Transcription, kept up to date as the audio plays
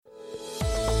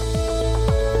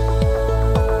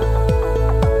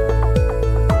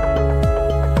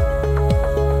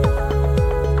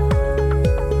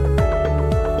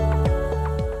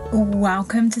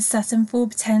welcome to Sutton Full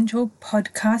Potential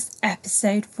Podcast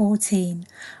Episode 14.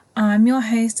 I'm your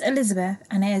host Elizabeth,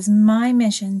 and it is my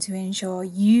mission to ensure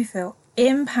you feel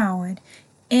empowered,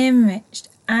 enriched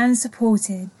and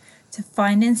supported to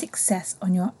finding success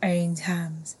on your own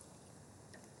terms.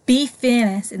 Be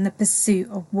fearless in the pursuit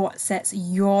of what sets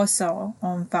your soul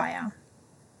on fire.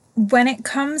 When it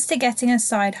comes to getting a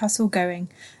side hustle going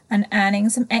and earning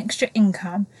some extra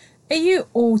income, are you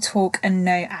all talk and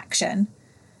no action?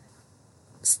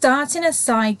 Starting a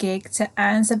side gig to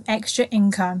earn some extra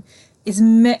income is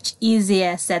much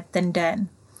easier said than done.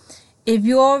 If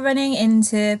you're running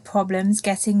into problems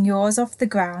getting yours off the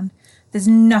ground, there's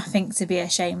nothing to be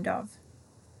ashamed of.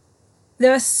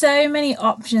 There are so many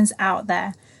options out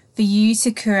there for you to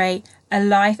create a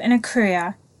life and a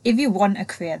career, if you want a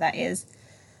career that is,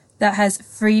 that has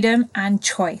freedom and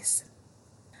choice.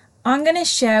 I'm going to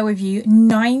share with you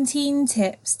 19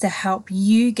 tips to help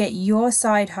you get your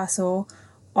side hustle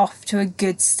off to a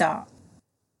good start.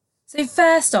 So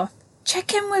first off,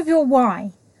 check in with your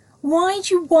why. Why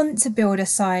do you want to build a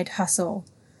side hustle?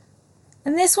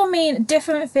 And this will mean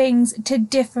different things to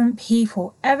different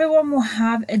people. Everyone will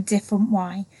have a different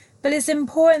why, but it's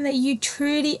important that you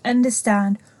truly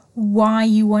understand why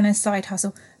you want a side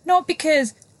hustle. Not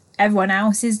because everyone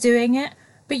else is doing it,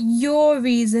 but your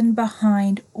reason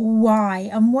behind why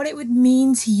and what it would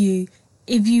mean to you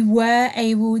if you were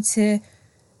able to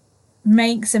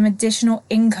make some additional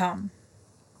income.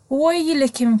 What are you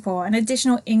looking for? An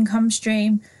additional income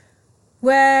stream?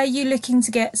 Where are you looking to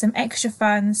get some extra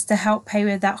funds to help pay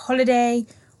with that holiday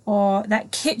or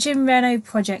that kitchen reno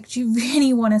project you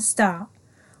really want to start?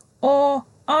 Or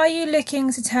are you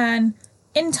looking to turn,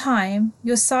 in time,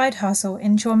 your side hustle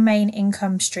into your main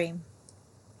income stream?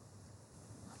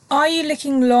 Are you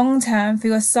looking long term for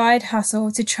your side hustle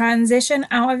to transition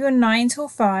out of your 9 to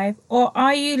 5, or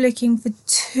are you looking for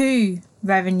 2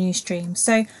 revenue streams?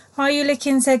 So are you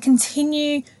looking to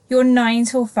continue your 9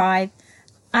 to 5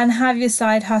 and have your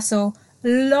side hustle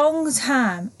long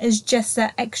term as just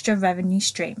that extra revenue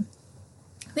stream?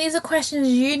 These are questions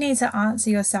you need to answer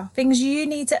yourself, things you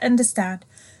need to understand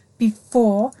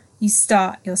before you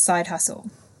start your side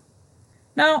hustle.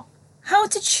 Now, how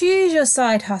to choose your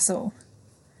side hustle?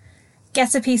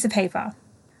 Get a piece of paper.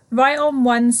 Write on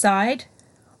one side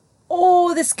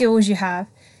all the skills you have,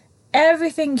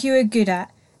 everything you are good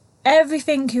at,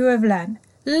 everything you have learned.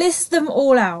 List them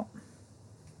all out.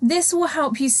 This will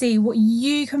help you see what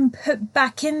you can put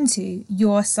back into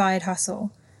your side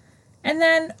hustle. And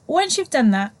then once you've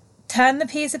done that, turn the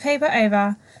piece of paper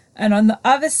over and on the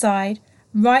other side,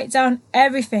 write down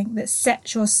everything that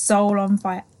sets your soul on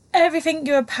fire, everything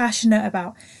you're passionate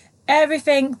about,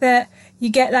 everything that you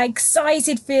get that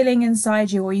excited feeling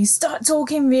inside you, or you start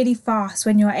talking really fast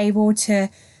when you're able to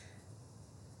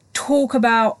talk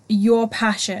about your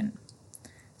passion.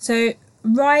 So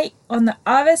write on the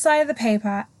other side of the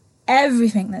paper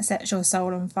everything that sets your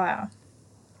soul on fire.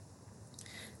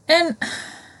 And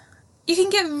you can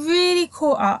get really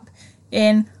caught up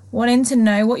in wanting to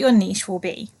know what your niche will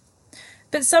be.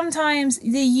 But sometimes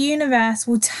the universe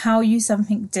will tell you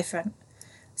something different.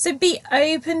 So be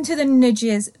open to the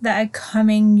nudges that are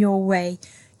coming your way.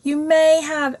 You may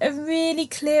have a really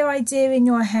clear idea in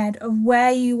your head of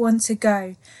where you want to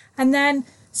go. And then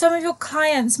some of your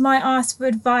clients might ask for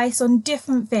advice on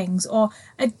different things or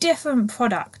a different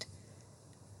product.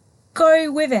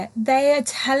 Go with it. They are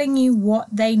telling you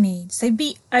what they need. So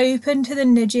be open to the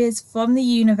nudges from the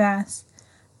universe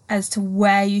as to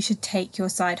where you should take your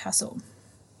side hustle.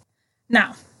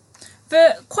 Now,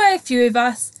 for quite a few of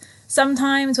us,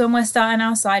 sometimes when we're starting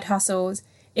our side hustles,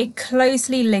 it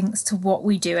closely links to what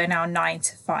we do in our 9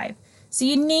 to 5. So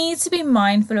you need to be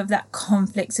mindful of that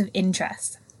conflict of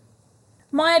interest.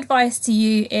 My advice to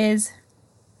you is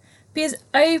be as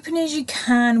open as you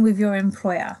can with your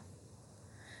employer.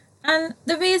 And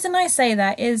the reason I say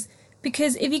that is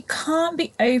because if you can't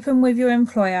be open with your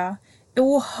employer, it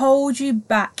will hold you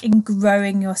back in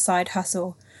growing your side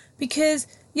hustle, because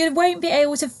you won't be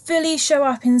able to fully show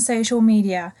up in social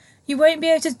media. You won't be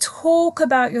able to talk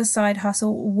about your side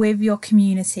hustle with your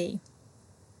community.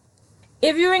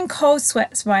 If you're in cold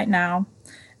sweats right now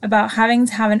about having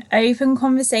to have an open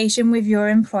conversation with your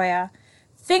employer,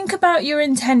 think about your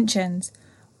intentions.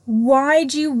 Why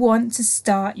do you want to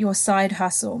start your side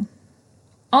hustle?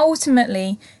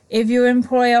 Ultimately, if your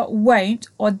employer won't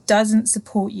or doesn't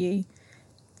support you,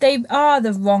 they are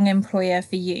the wrong employer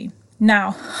for you.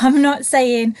 Now, I'm not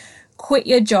saying quit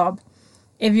your job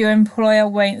if your employer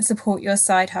won't support your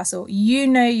side hustle. You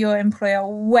know your employer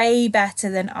way better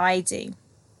than I do.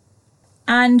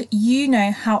 And you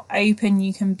know how open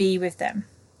you can be with them.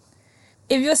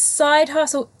 If your side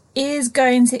hustle is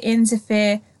going to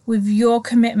interfere with your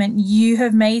commitment you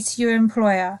have made to your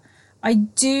employer, I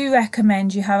do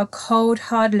recommend you have a cold,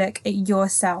 hard look at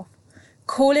yourself.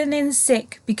 Calling in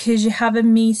sick because you have a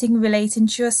meeting relating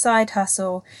to your side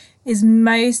hustle is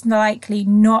most likely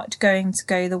not going to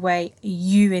go the way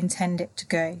you intend it to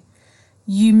go.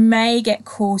 You may get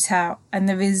caught out, and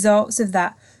the results of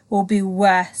that will be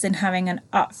worse than having an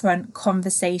upfront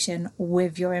conversation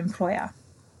with your employer.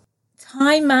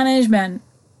 Time management.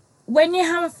 When you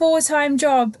have a full-time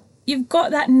job, you've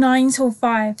got that 9 till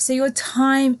 5, so your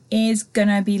time is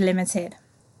gonna be limited.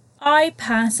 I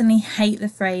personally hate the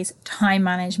phrase time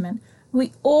management.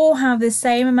 We all have the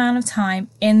same amount of time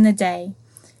in the day.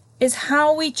 It's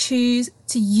how we choose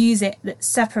to use it that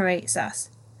separates us.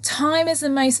 Time is the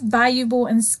most valuable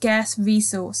and scarce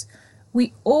resource.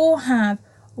 We all have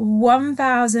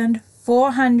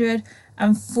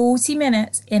 1,440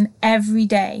 minutes in every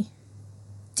day.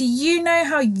 Do you know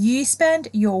how you spend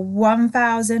your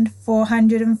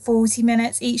 1,440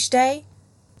 minutes each day?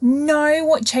 Know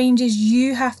what changes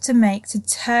you have to make to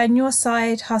turn your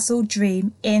side hustle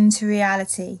dream into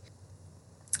reality.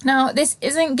 Now, this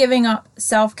isn't giving up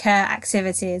self-care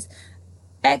activities.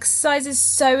 Exercise is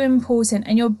so important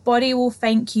and your body will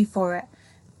thank you for it.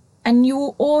 And you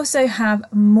will also have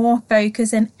more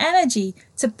focus and energy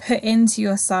to put into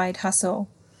your side hustle.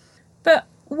 But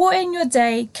what in your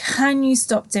day can you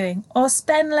stop doing or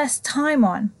spend less time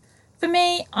on? For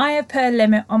me, I have put a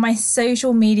limit on my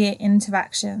social media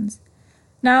interactions.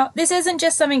 Now, this isn't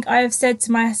just something I have said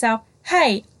to myself,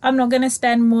 hey, I'm not going to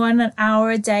spend more than an hour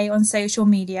a day on social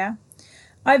media.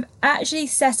 I've actually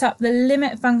set up the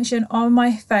limit function on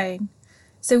my phone.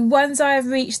 So once I have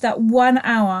reached that 1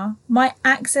 hour, my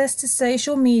access to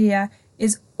social media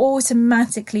is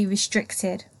automatically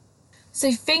restricted.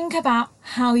 So think about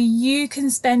how you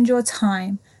can spend your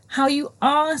time, how you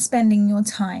are spending your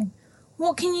time.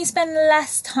 What can you spend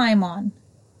less time on?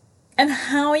 And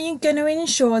how are you going to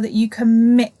ensure that you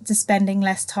commit to spending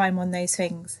less time on those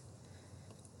things?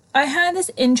 I heard this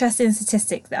interesting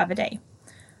statistic the other day.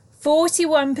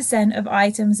 41% of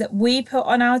items that we put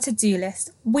on our to-do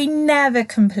list, we never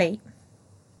complete.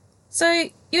 So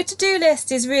your to-do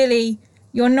list is really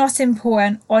your not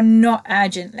important or not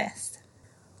urgent list.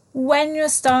 When you're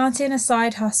starting a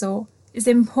side hustle, it's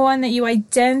important that you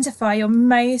identify your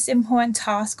most important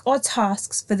task or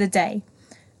tasks for the day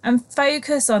and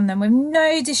focus on them with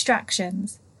no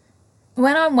distractions.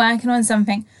 When I'm working on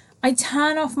something, I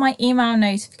turn off my email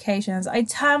notifications. I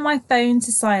turn my phone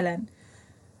to silent.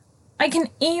 I can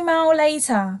email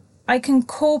later. I can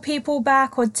call people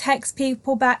back or text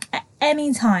people back at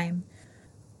any time.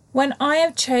 When I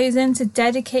have chosen to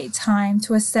dedicate time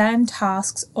to a certain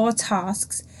tasks,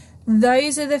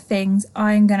 those are the things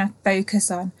I'm going to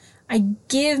focus on. I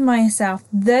give myself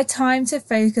the time to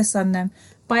focus on them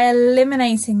by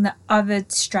eliminating the other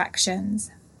distractions.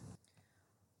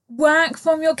 Work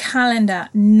from your calendar,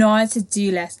 not a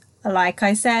to-do list. Like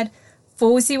I said,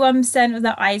 41% of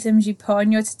the items you put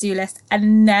on your to-do list are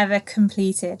never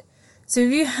completed. So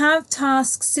if you have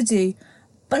tasks to do,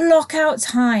 block out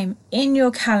time in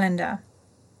your calendar.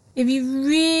 If you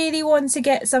really want to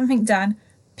get something done,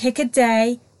 pick a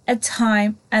day, a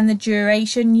time, and the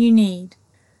duration you need.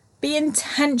 Be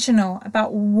intentional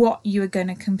about what you are going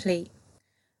to complete.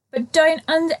 But don't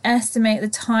underestimate the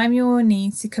time you will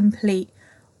need to complete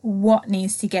what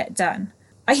needs to get done.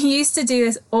 I used to do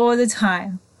this all the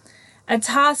time. A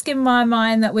task in my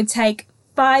mind that would take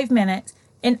 5 minutes,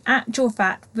 in actual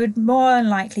fact, would more than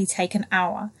likely take an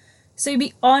hour. So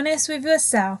be honest with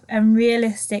yourself and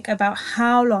realistic about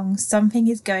how long something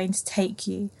is going to take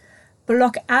you.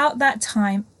 Block out that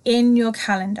time in your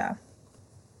calendar.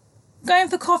 Going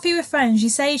for coffee with friends, you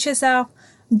say to yourself,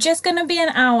 I'm just going to be an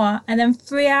hour, and then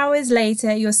 3 hours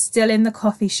later, you're still in the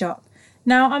coffee shop.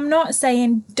 Now, I'm not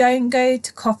saying don't go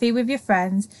to coffee with your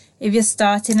friends if you're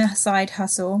starting a side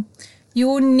hustle. You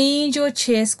will need your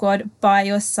cheer squad by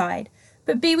your side,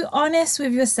 but be honest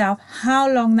with yourself how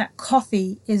long that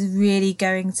coffee is really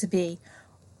going to be.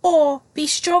 Or be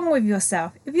strong with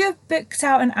yourself. If you have booked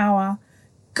out an hour,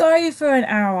 go for an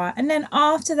hour, and then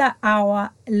after that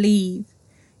hour, leave.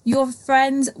 Your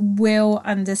friends will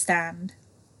understand.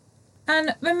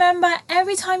 And remember,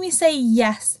 every time you say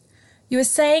yes, you are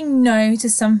saying no to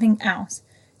something else.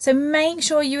 So make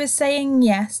sure you are saying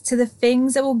yes to the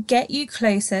things that will get you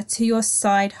closer to your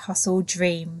side hustle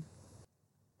dream.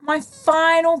 My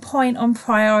final point on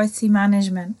priority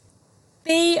management.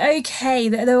 Be okay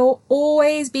that there will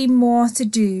always be more to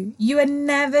do. You are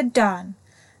never done.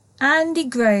 Andy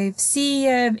Grove,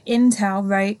 CEO of Intel,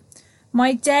 wrote,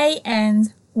 "My day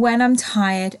ends when I'm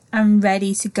tired and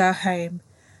ready to go home.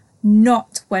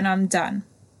 not when I'm done.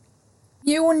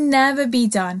 You will never be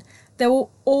done. There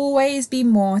will always be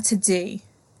more to do.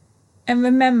 And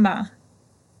remember,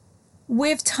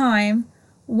 with time,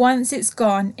 once it's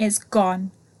gone, it's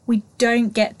gone. We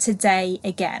don't get today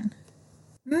again.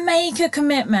 Make a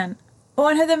commitment.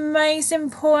 One of the most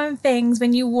important things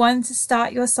when you want to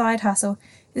start your side hustle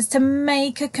is to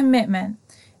make a commitment.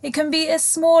 It can be as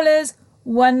small as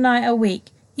one night a week.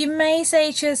 You may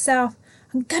say to yourself,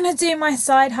 I'm going to do my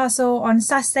side hustle on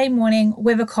Saturday morning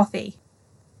with a coffee.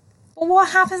 But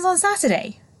what happens on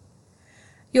Saturday?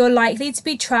 You're likely to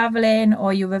be traveling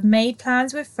or you have made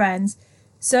plans with friends,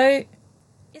 so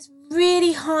it's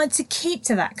really hard to keep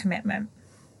to that commitment.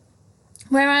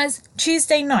 Whereas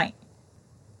Tuesday night,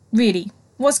 really,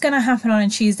 what's going to happen on a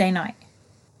Tuesday night?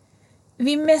 If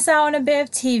you miss out on a bit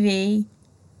of TV,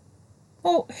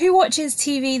 well, who watches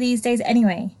TV these days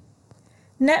anyway?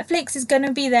 Netflix is going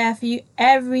to be there for you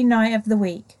every night of the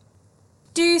week.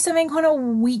 Do something on a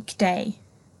weekday.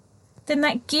 Then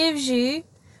that gives you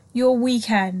your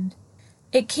weekend.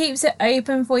 It keeps it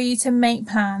open for you to make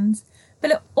plans,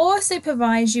 but it also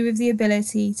provides you with the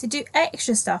ability to do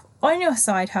extra stuff on your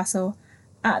side hustle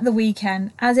at the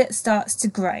weekend as it starts to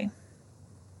grow.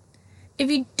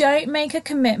 If you don't make a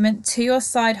commitment to your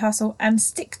side hustle and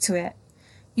stick to it,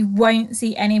 you won't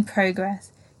see any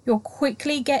progress. You'll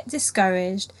quickly get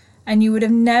discouraged and you would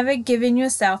have never given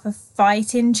yourself a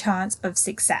fighting chance of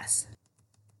success.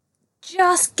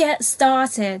 Just get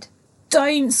started.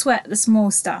 Don't sweat the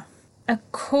small stuff.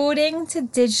 According to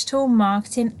digital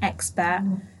marketing expert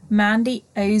Mandy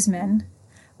Osman,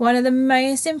 one of the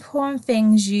most important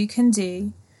things you can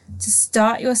do to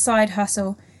start your side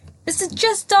hustle is to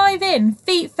just dive in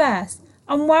feet first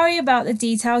and worry about the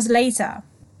details later.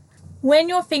 When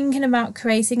you're thinking about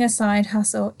creating a side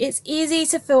hustle, it's easy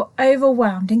to feel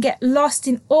overwhelmed and get lost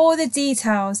in all the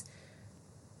details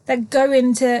that go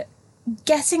into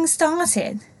getting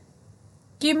started.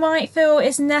 You might feel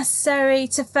it's necessary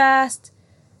to first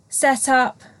set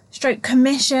up,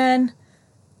 commission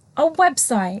a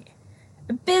website,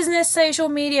 a business social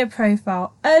media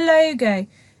profile, a logo,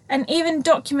 and even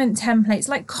document templates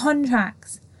like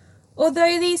contracts.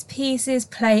 Although these pieces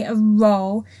play a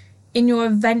role in your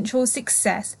eventual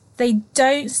success, they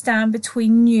don't stand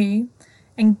between you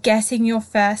and getting your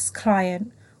first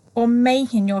client or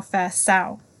making your first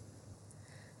sale.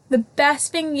 The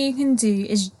best thing you can do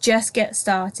is just get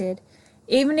started,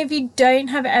 even if you don't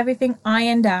have everything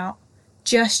ironed out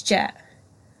just yet.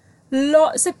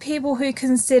 Lots of people who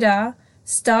consider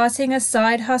starting a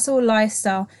side hustle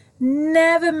lifestyle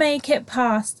never make it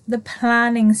past the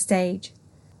planning stage.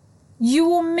 You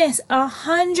will miss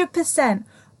 100%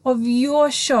 of your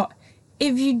shot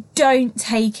if you don't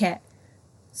take it.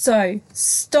 So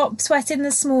stop sweating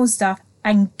the small stuff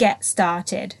and get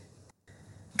started.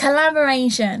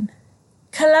 Collaboration.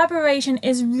 Collaboration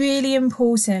is really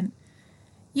important.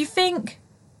 You think,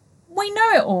 we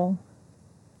know it all.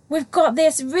 We've got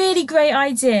this really great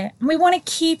idea and we want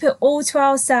to keep it all to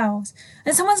ourselves.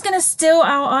 And someone's going to steal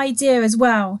our idea as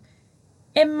well.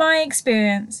 In my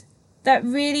experience, that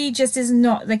really just is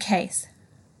not the case.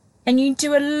 And you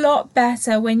do a lot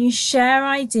better when you share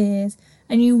ideas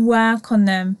and you work on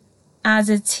them as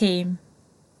a team.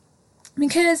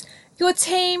 Because your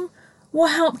team will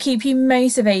help keep you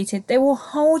motivated. They will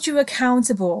hold you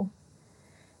accountable.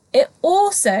 It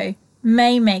also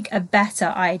may make a better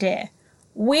idea.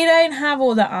 We don't have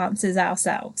all the answers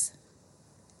ourselves.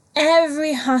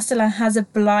 Every hustler has a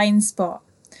blind spot.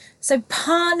 So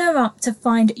partner up to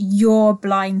find your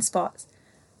blind spots.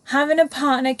 Having a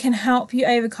partner can help you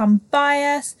overcome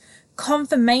bias,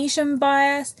 confirmation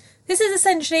bias. This is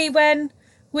essentially when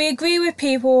we agree with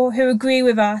people who agree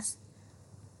with us.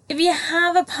 If you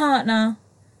have a partner,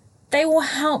 they will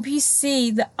help you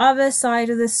see the other side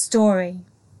of the story.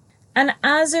 And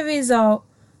as a result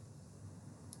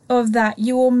of that,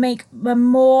 you will make a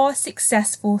more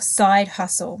successful side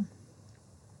hustle.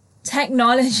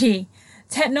 Technology.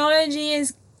 Technology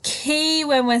is key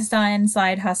when we're starting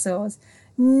side hustles.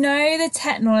 Know the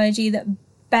technology that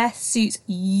best suits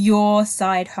your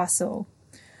side hustle.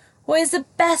 What is the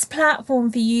best platform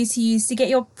for you to use to get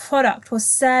your product or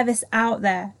service out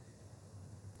there?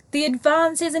 The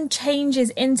advances and changes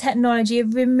in technology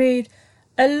have removed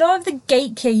a lot of the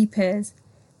gatekeepers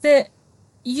that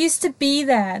used to be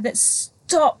there that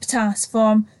stopped us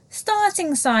from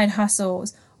starting side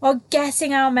hustles or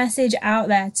getting our message out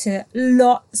there to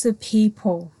lots of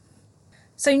people.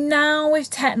 So now with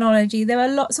technology, there are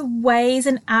lots of ways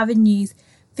and avenues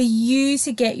for you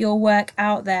to get your work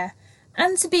out there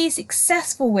and to be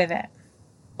successful with it.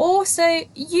 Also,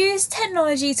 use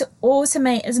technology to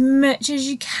automate as much as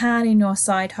you can in your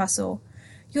side hustle.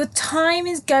 Your time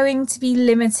is going to be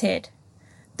limited.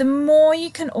 The more you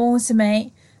can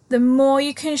automate, the more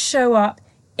you can show up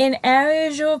in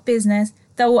areas of your business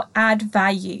that will add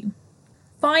value.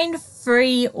 Find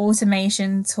free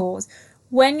automation tools.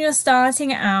 When you're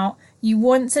starting out, you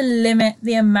want to limit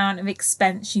the amount of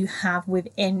expense you have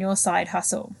within your side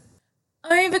hustle.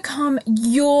 Overcome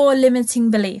your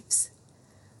limiting beliefs.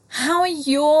 How are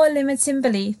your limiting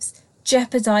beliefs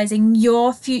jeopardizing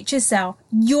your future self,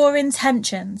 your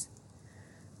intentions?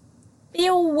 Be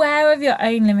aware of your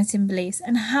own limiting beliefs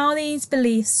and how these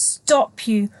beliefs stop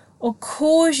you or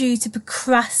cause you to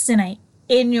procrastinate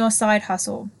in your side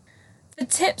hustle. For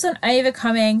tips on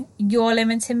overcoming your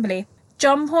limiting belief,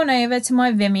 jump on over to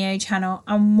my Vimeo channel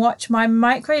and watch my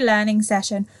micro learning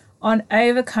session on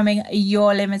overcoming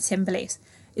your limiting beliefs.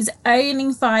 It's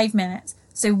only 5 minutes,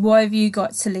 so what have you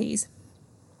got to lose?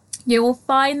 You will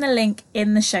find the link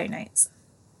in the show notes.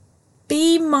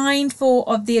 Be mindful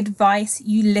of the advice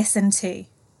you listen to.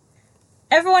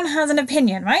 Everyone has an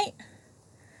opinion, right?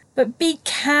 But be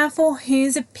careful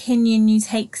whose opinion you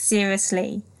take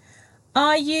seriously.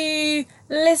 Are you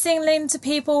listening to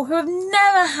people who have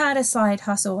never had a side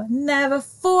hustle, never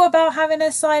thought about having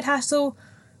a side hustle,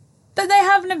 but they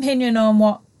have an opinion on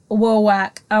what will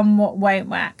work and what won't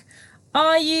work?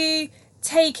 Are you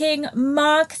taking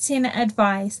marketing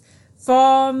advice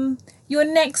from your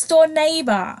next door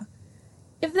neighbour?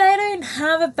 If they don't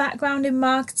have a background in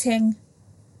marketing,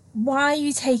 why are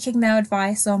you taking their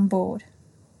advice on board?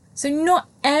 So not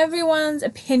everyone's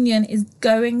opinion is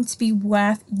going to be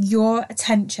worth your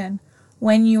attention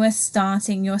when you are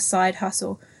starting your side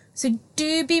hustle. So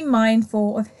do be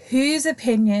mindful of whose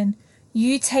opinion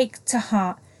you take to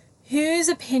heart, whose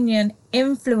opinion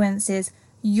influences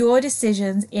your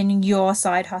decisions in your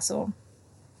side hustle.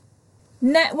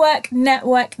 Network,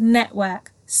 network,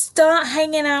 network. Start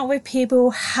hanging out with people who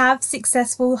have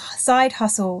successful side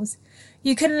hustles.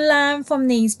 You can learn from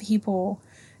these people.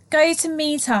 Go to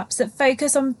meetups that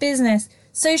focus on business,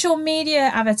 social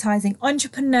media advertising,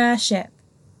 entrepreneurship.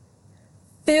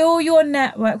 Fill your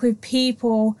network with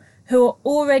people who are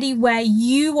already where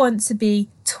you want to be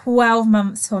 12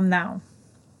 months from now.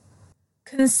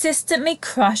 Consistently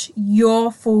crush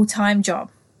your full-time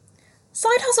job.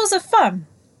 Side hustles are fun,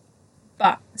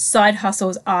 but side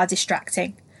hustles are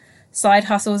distracting. Side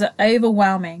hustles are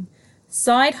overwhelming.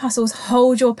 Side hustles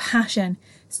hold your passion.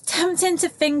 It's tempting to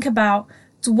think about,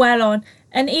 dwell on,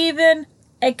 and even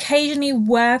occasionally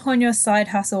work on your side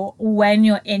hustle when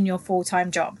you're in your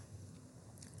full-time job.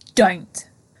 Don't.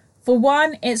 For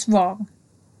one, it's wrong.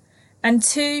 And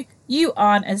two, you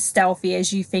aren't as stealthy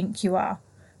as you think you are.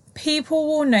 People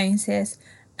will notice,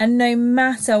 and no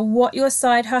matter what your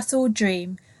side hustle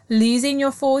dream, losing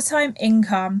your full-time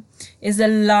income is the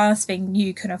last thing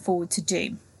you can afford to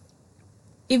do.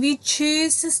 If you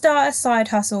choose to start a side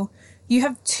hustle, you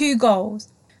have two goals: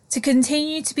 to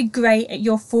continue to be great at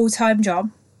your full-time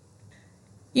job.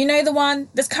 You know, the one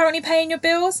that's currently paying your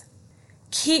bills?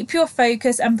 Keep your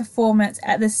focus and performance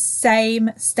at the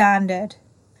same standard.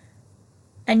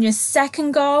 And your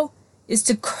second goal is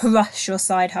to crush your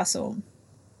side hustle.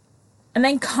 And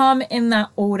then come in that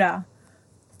order: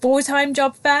 full-time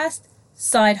job first,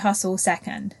 side hustle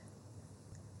second.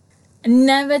 And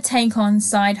never take on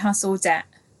side hustle debt.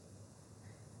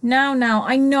 Now,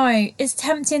 I know it's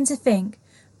tempting to think,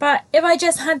 but if I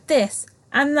just had this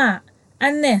and that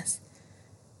and this,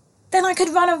 then I could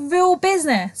run a real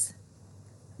business.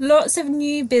 Lots of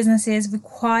new businesses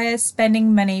require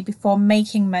spending money before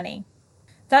making money.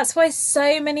 That's why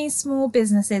so many small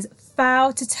businesses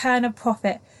fail to turn a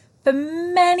profit for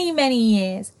many, many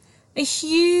years. A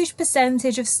huge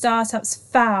percentage of startups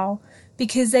fail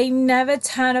because they never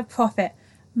turn a profit,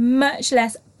 much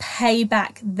less pay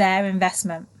back their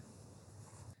investment.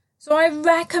 So I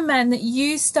recommend that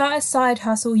you start a side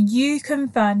hustle you can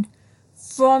fund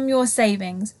from your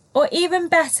savings, or even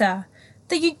better,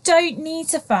 that you don't need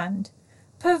to fund.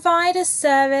 Provide a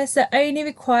service that only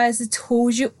requires the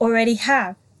tools you already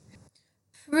have.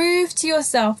 Prove to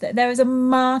yourself that there is a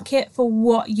market for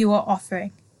what you are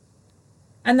offering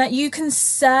and that you can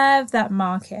serve that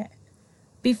market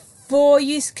before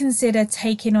you consider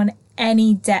taking on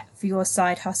any debt for your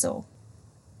side hustle.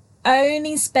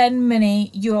 Only spend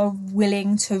money you are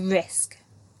willing to risk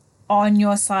on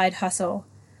your side hustle.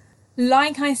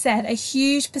 Like I said, a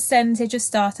huge percentage of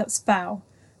startups fail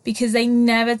because they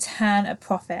never turn a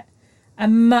profit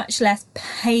and much less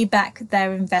pay back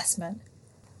their investment.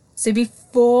 So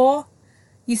before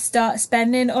you start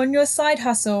spending on your side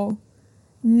hustle,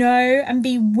 Know and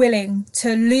be willing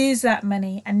to lose that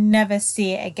money and never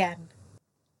see it again.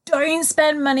 Don't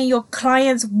spend money your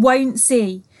clients won't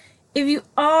see. If you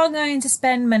are going to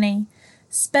spend money,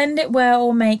 spend it where it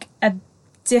will make a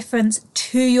difference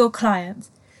to your clients.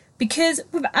 Because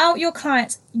without your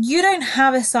clients, you don't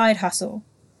have a side hustle.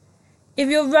 If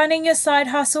you're running your side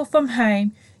hustle from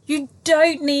home, you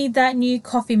don't need that new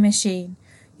coffee machine.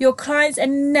 Your clients are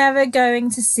never going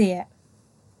to see it.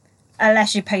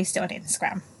 Unless you post it on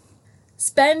Instagram.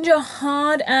 Spend your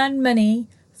hard-earned money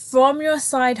from your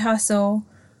side hustle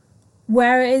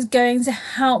where it is going to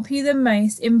help you the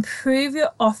most improve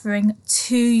your offering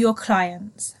to your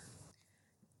clients.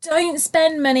 Don't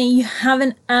spend money you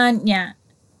haven't earned yet.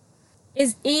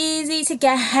 It's easy to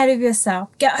get ahead of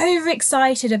yourself, get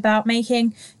overexcited about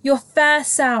making your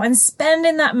first sale and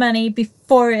spending that money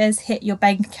before it has hit your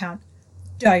bank account.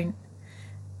 Don't.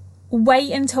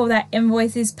 Wait until that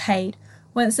invoice is paid.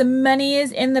 Once the money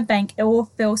is in the bank, it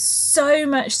will feel so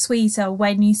much sweeter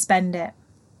when you spend it.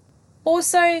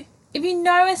 Also, if you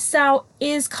know a sale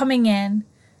is coming in,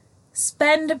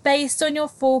 spend based on your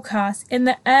forecast. In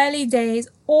the early days,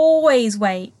 always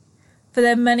wait for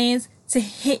the monies to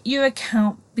hit your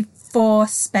account before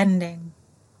spending.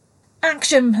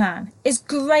 Action plan. It's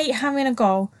great having a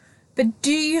goal, but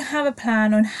do you have a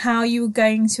plan on how you are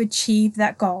going to achieve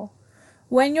that goal?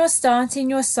 When you're starting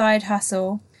your side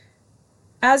hustle,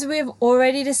 as we have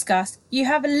already discussed, you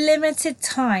have limited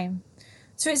time.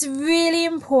 So it's really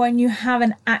important you have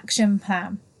an action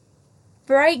plan.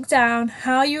 Break down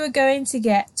how you are going to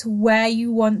get to where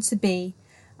you want to be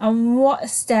and what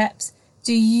steps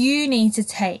do you need to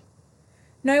take.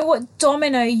 Know what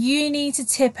domino you need to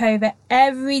tip over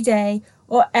every day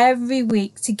or every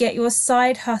week to get your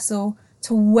side hustle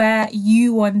to where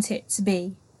you want it to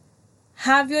be.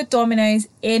 Have your dominoes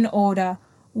in order.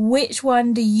 Which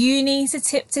one do you need to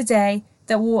tip today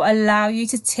that will allow you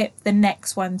to tip the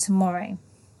next one tomorrow?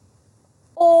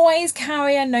 Always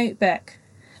carry a notebook.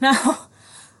 Now,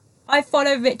 I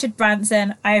follow Richard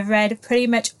Branson. I've read pretty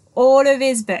much all of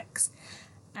his books,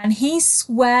 and he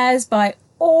swears by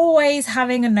always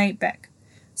having a notebook.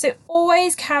 So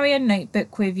always carry a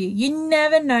notebook with you. You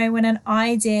never know when an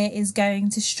idea is going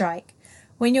to strike,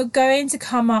 when you're going to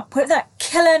come up with that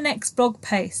killer next blog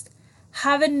post.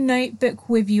 Have a notebook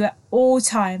with you at all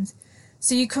times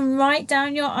so you can write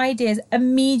down your ideas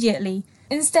immediately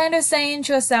instead of saying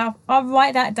to yourself, I'll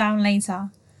write that down later.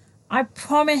 I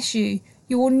promise you,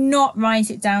 you will not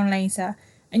write it down later,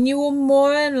 and you will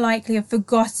more than likely have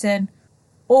forgotten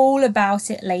all about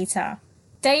it later.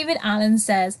 David Allen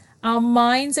says our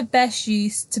minds are best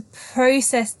used to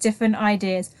process different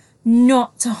ideas,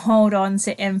 not to hold on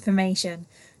to information.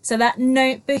 So that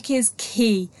notebook is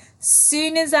key.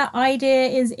 Soon as that idea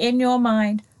is in your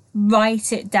mind,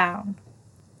 write it down.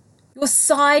 Your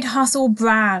side hustle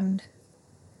brand.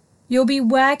 You'll be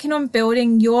working on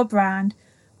building your brand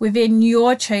within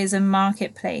your chosen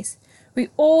marketplace. We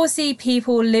all see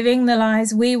people living the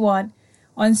lives we want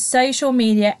on social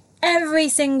media every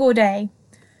single day.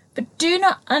 But do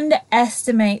not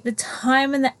underestimate the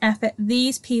time and the effort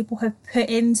these people have put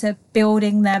into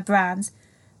building their brands.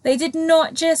 They did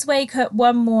not just wake up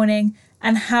one morning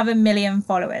and have 1 million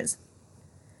followers.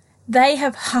 They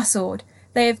have hustled.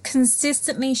 They have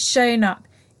consistently shown up.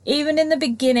 Even in the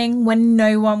beginning when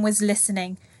no one was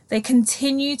listening, they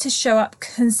continue to show up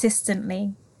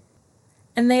consistently.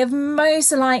 And they have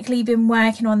most likely been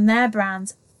working on their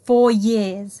brands for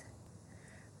years.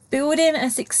 Building a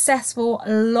successful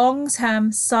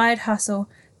long-term side hustle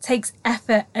takes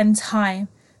effort and time,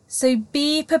 so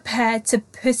be prepared to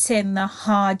put in the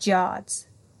hard yards.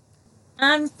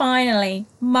 And finally,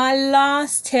 my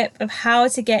last tip of how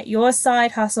to get your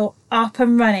side hustle up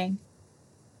and running.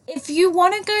 If you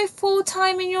want to go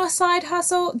full-time in your side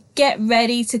hustle, get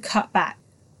ready to cut back.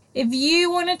 If you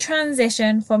want to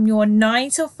transition from your 9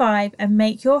 to 5 and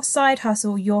make your side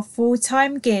hustle your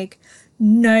full-time gig,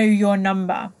 know your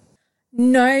number.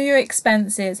 Know your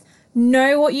expenses.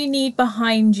 Know what you need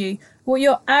behind you, what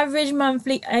your average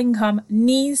monthly income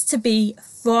needs to be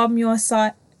from your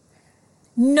side.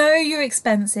 Know your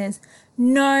expenses.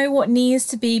 Know what needs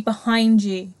to be behind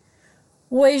you.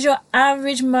 What is your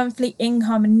average monthly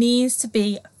income needs to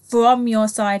be from your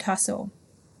side hustle.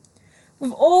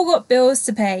 We've all got bills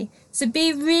to pay, so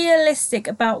be realistic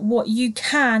about what you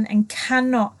can and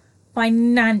cannot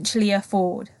financially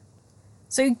afford.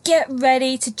 So get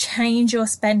ready to change your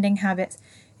spending habits.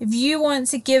 If you want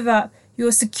to give up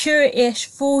your secure-ish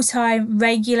full-time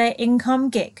regular income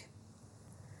gig.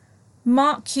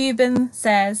 Mark Cuban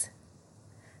says,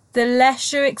 the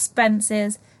less your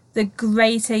expenses, the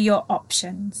greater your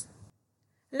options.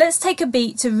 Let's take a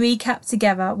beat to recap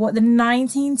together what the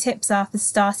 19 tips are for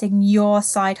starting your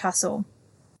side hustle.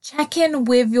 Check in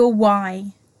with your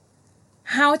why.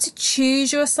 How to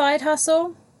choose your side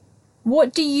hustle.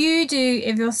 What do you do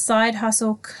if your side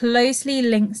hustle closely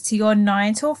links to your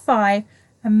 9 to 5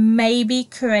 and maybe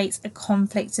creates a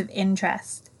conflict of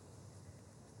interest?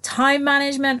 Time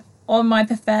management, or my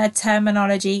preferred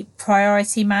terminology,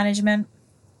 priority management.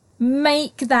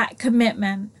 Make that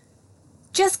commitment.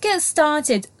 Just get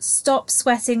started. Stop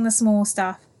sweating the small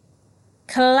stuff.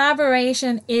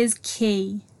 Collaboration is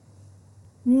key.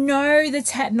 Know the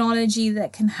technology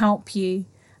that can help you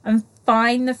and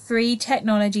find the free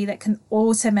technology that can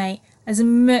automate as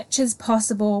much as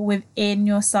possible within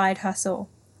your side hustle.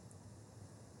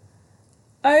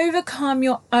 Overcome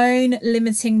your own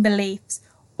limiting beliefs,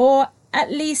 or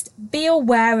at least be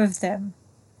aware of them.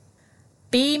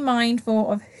 Be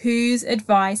mindful of whose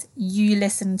advice you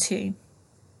listen to.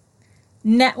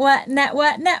 Network,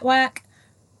 network, network.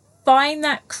 Find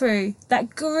that crew,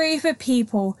 that group of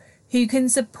people who can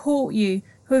support you,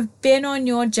 who have been on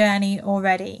your journey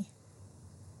already.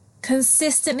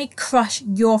 Consistently crush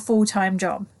your full-time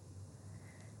job.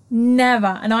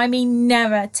 Never, and I mean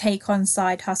never, take on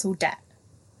side hustle debt.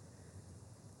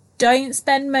 Don't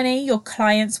spend money your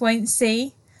clients won't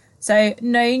see. So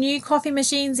no new coffee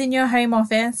machines in your home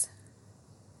office.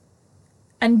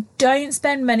 And don't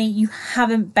spend money you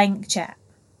haven't banked yet.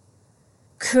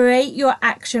 Create your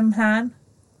action plan.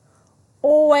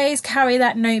 Always carry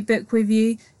that notebook with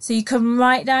you so you can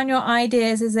write down your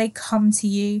ideas as they come to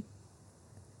you.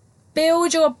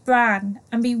 Build your brand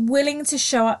and be willing to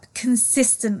show up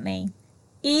consistently,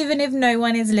 even if no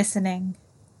one is listening.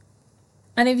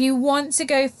 And if you want to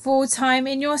go full-time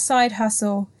in your side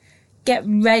hustle, get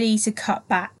ready to cut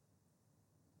back.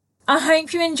 I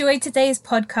hope you enjoyed today's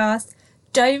podcast.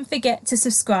 Don't forget to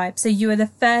subscribe so you are the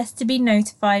first to be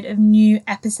notified of new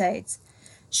episodes.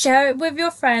 Share it with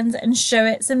your friends and show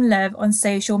it some love on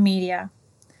social media.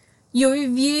 Your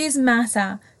reviews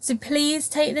matter, so please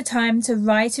take the time to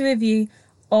write a review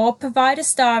or provide a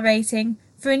star rating.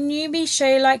 For a newbie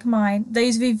show like mine,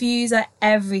 those reviews are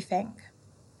everything.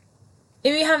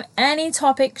 If you have any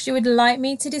topics you would like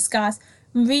me to discuss,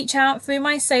 reach out through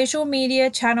my social media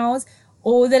channels.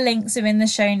 All the links are in the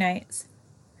show notes.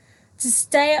 To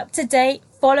stay up to date,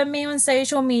 follow me on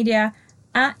social media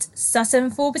at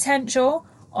Sutton Full Potential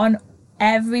on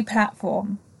every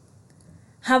platform.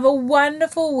 Have a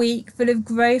wonderful week full of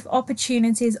growth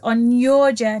opportunities on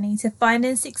your journey to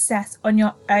finding success on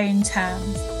your own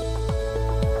terms.